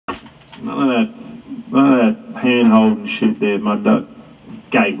None of that hand holding shit there, my duck.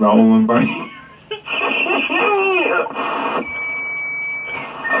 Gate rolling, bro.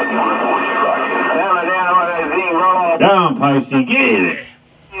 Down, Posty, get in there.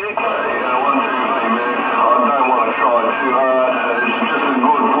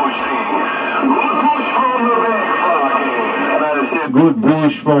 Good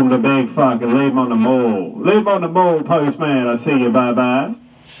bush from the big fucker. Leave him on the mall. Leave him on the mall, postman. I see you. Bye bye.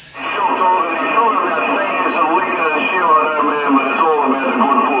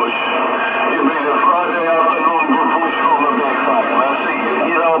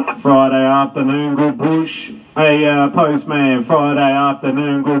 Friday afternoon, good push. Hey, postman, Friday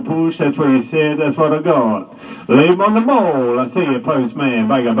afternoon, good push. That's what he said. That's what I got. Leave him on the mall. I see you, postman.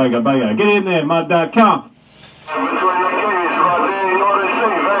 Bugger, bugger, bugger. Get in there, mud duck. Come.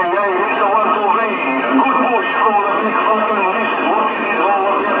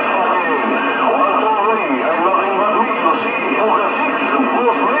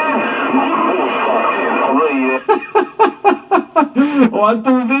 One,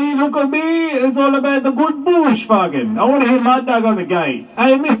 two, three, look at me. It's all about the good bush, fucking. I want to hear Mud Duck on the gate.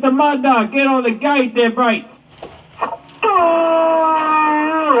 Hey, Mr. Mud Duck, get on the gate there, break.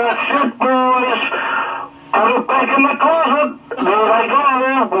 Oh, that's it, boys. Put it back in the closet. There they go,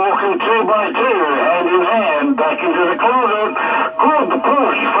 walking 2 by 2, hand in hand, back into the closet. Good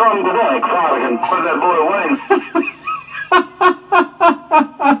push from the back, fucking. Put that boy away.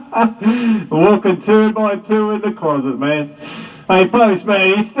 Walking 2 by 2 in the closet, man. Hey,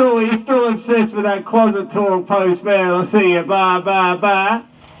 postman, he's still obsessed with that closet talk, postman. I see you. Bye, bye, bye.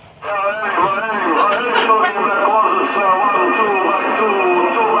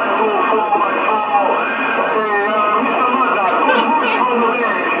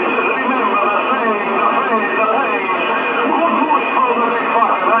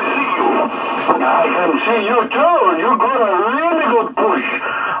 I can see you too. You got a really good push.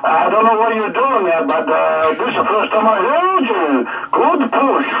 I don't know what you're doing there, but this is the first time I heard you. Good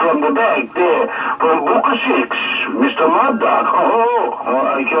push from the back there, from Booker 6, Mr. Mud Duck. Oh,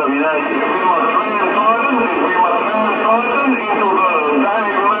 I can't be nice. We must train Titan, we must train Titan into the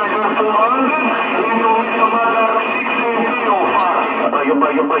Daniel American 400, into Mr. Mud Duck 16 kilo fast.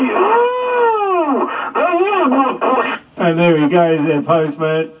 Bring it. Ooh, that is a good push. And there he goes there,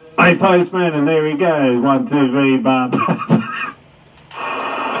 postman. Hey, postman, and there he goes. 1, 2, 3, bum.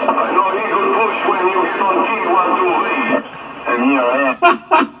 And here I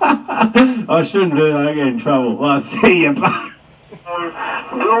am. I shouldn't do that. I get in trouble. I see you, bum.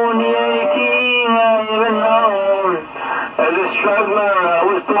 Doing the only thing I ever known. As a struggler, I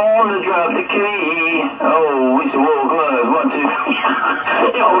was born to drop the key. Oh, we should walk gloves. 1, 2, 3.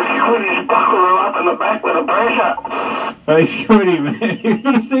 Yo, Squiddy's buckling up in the back with the pressure. Hey, Squiddy, man.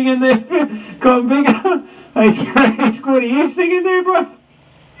 You singing there? Come bigger. Hey, Squiddy, you singing there, bro?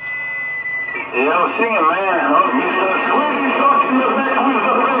 Yeah, I'm singing, man. Oh, Mr. Squiddy's up in the back with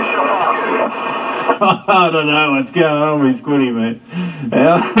the pressure. I don't know what's going on with Squiddy, man.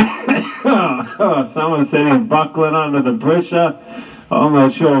 Someone said he's buckling under the pressure. I'm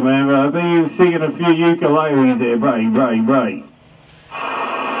not sure, man, but I think he was singing a few ukuleles there. Break.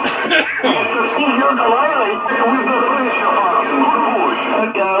 Ukulele with the pressure,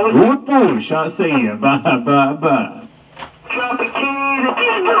 fucking. Good push. I see you. Bye. Drop the key, the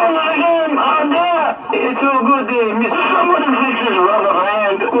key's doing it again. I'm there. It's all good there, Mr. Somebody fixes rubber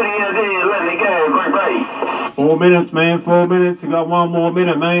band. What are you there? Let it go. Great. 4 minutes, man. 4 minutes. I got 1 more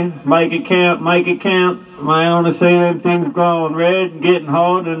minute, man. Make it count. Man, I want to see them things glowing red, getting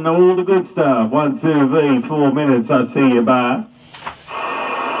hot, and all the good stuff. 1, 2, 3, 4 minutes. I see you. Bye.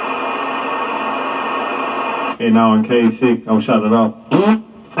 Hey, no, in case sick, I'll shut it off.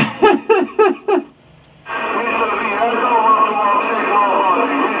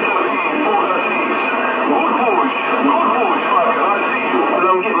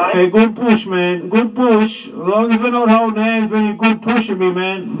 Hey, good push, man. Good push. As long as we're not holding hands when you're good pushing me,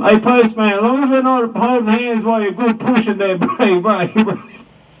 man. Hey, postman, as long as we're not holding hands while you're good pushing there, break. Rock on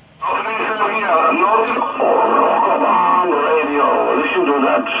radio. Listen to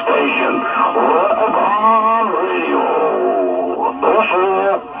that station. Rock on radio.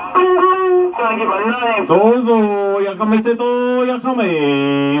 Can I get my name? Dozo, yakame.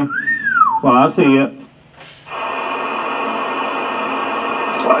 Well, I see it.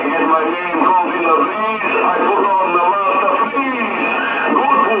 I get my name called in the breeze. I put on the master freeze.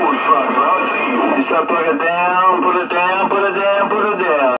 Good push, fucker. I see you. Just put it down, put it down.